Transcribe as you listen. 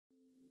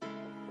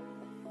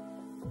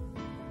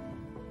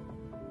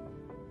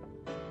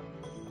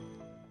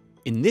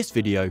In this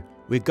video,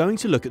 we're going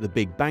to look at the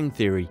Big Bang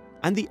Theory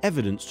and the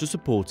evidence to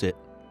support it.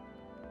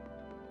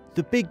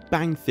 The Big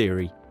Bang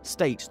Theory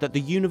states that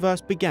the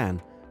universe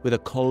began with a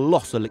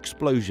colossal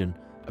explosion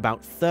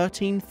about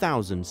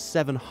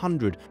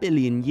 13,700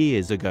 billion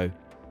years ago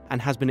and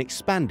has been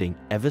expanding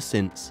ever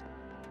since.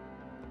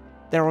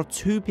 There are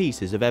two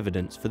pieces of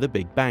evidence for the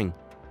Big Bang: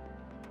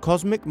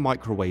 cosmic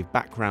microwave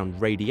background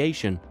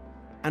radiation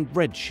and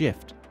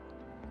redshift.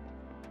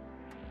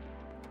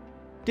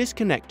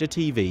 Disconnect a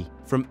TV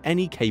from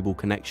any cable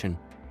connection.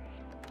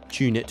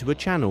 Tune it to a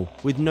channel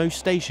with no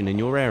station in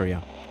your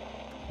area.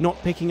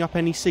 Not picking up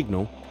any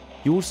signal,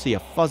 you will see a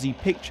fuzzy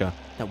picture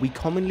that we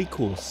commonly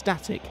call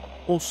static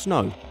or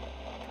snow.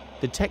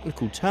 The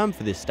technical term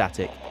for this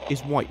static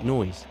is white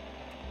noise.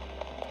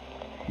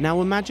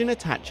 Now imagine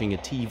attaching a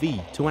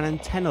TV to an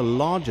antenna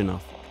large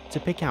enough to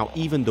pick out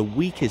even the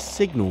weakest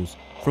signals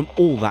from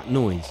all that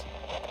noise.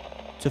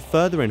 To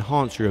further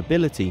enhance your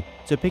ability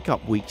to pick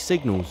up weak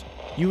signals,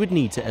 you would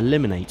need to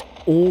eliminate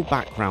all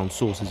background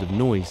sources of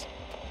noise.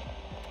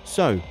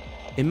 So,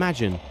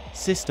 imagine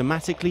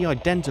systematically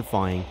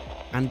identifying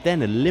and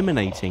then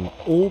eliminating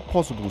all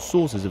possible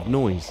sources of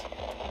noise.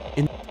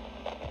 In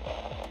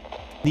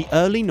the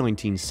early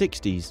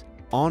 1960s,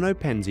 Arno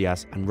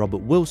Penzias and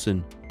Robert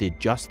Wilson did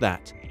just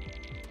that.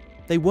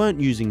 They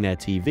weren't using their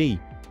TV,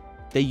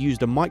 they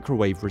used a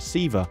microwave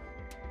receiver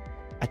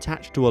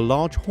attached to a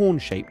large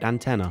horn-shaped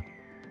antenna.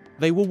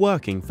 They were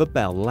working for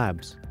Bell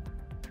Labs,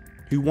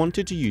 who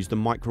wanted to use the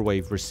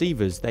microwave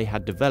receivers they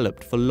had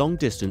developed for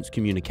long-distance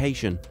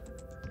communication.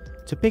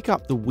 To pick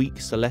up the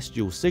weak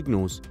celestial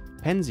signals,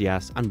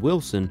 Penzias and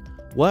Wilson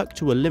worked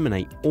to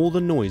eliminate all the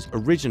noise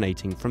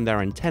originating from their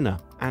antenna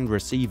and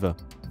receiver.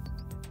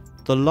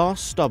 The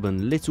last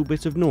stubborn little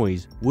bit of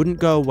noise wouldn't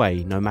go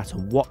away no matter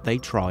what they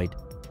tried.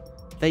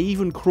 They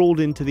even crawled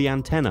into the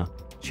antenna,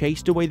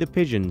 chased away the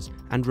pigeons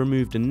and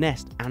removed a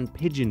nest and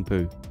pigeon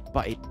poo,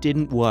 but it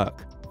didn't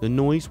work. The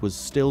noise was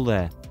still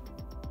there.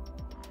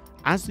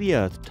 As the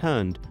Earth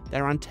turned,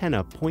 their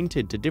antenna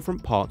pointed to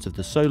different parts of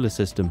the solar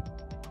system.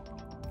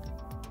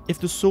 If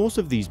the source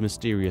of these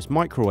mysterious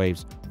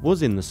microwaves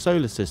was in the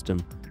solar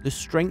system, the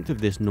strength of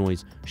this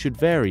noise should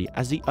vary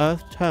as the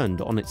Earth turned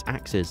on its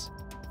axis.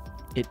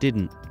 It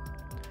didn't.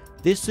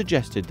 This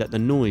suggested that the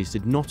noise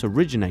did not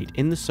originate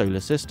in the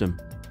solar system.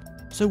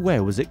 So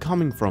where was it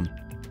coming from?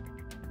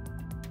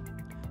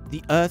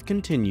 The Earth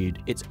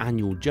continued its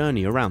annual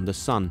journey around the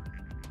Sun.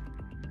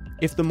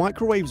 If the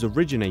microwaves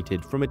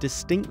originated from a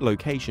distinct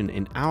location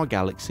in our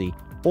galaxy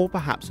or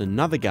perhaps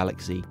another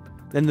galaxy,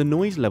 then the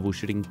noise level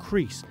should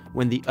increase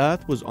when the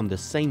Earth was on the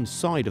same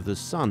side of the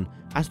Sun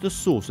as the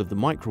source of the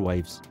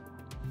microwaves.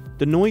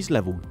 The noise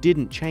level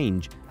didn't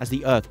change as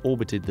the Earth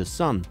orbited the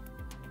Sun.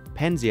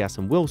 Penzias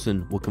and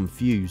Wilson were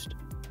confused.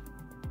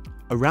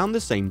 Around the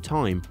same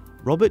time,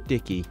 Robert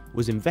Dicke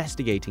was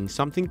investigating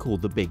something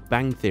called the Big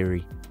Bang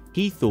Theory.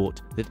 He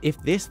thought that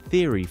if this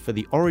theory for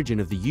the origin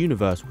of the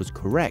universe was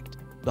correct,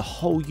 the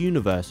whole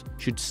universe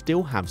should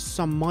still have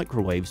some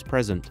microwaves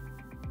present.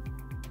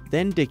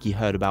 Then Dicke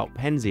heard about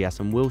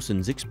Penzias and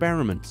Wilson's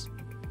experiments.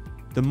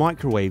 The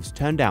microwaves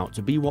turned out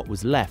to be what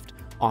was left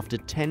after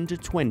 10 to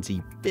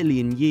 20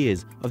 billion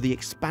years of the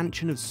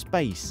expansion of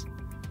space,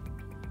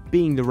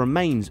 being the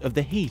remains of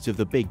the heat of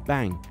the Big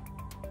Bang.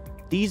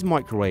 These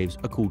microwaves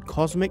are called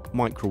cosmic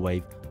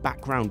microwave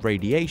background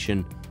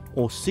radiation,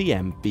 or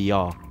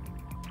CMBR.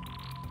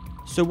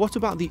 So what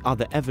about the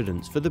other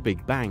evidence for the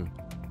Big Bang?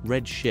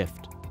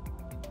 Redshift.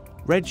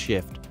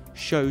 Redshift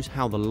shows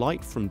how the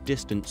light from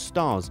distant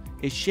stars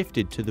is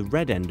shifted to the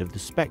red end of the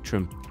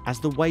spectrum as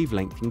the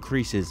wavelength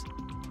increases.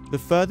 The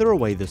further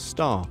away the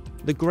star,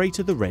 the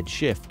greater the red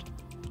shift,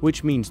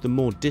 which means the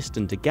more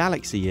distant a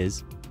galaxy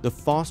is, the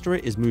faster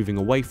it is moving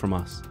away from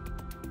us.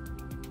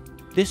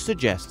 This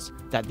suggests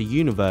that the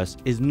universe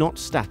is not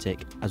static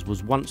as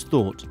was once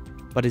thought,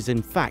 but is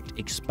in fact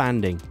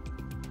expanding.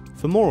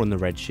 For more on the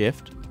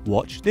redshift,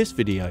 watch this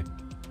video.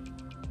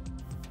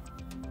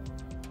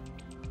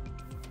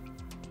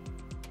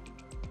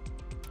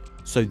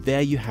 So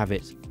there you have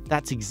it.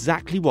 That's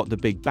exactly what the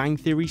Big Bang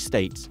Theory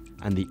states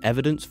and the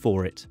evidence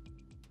for it.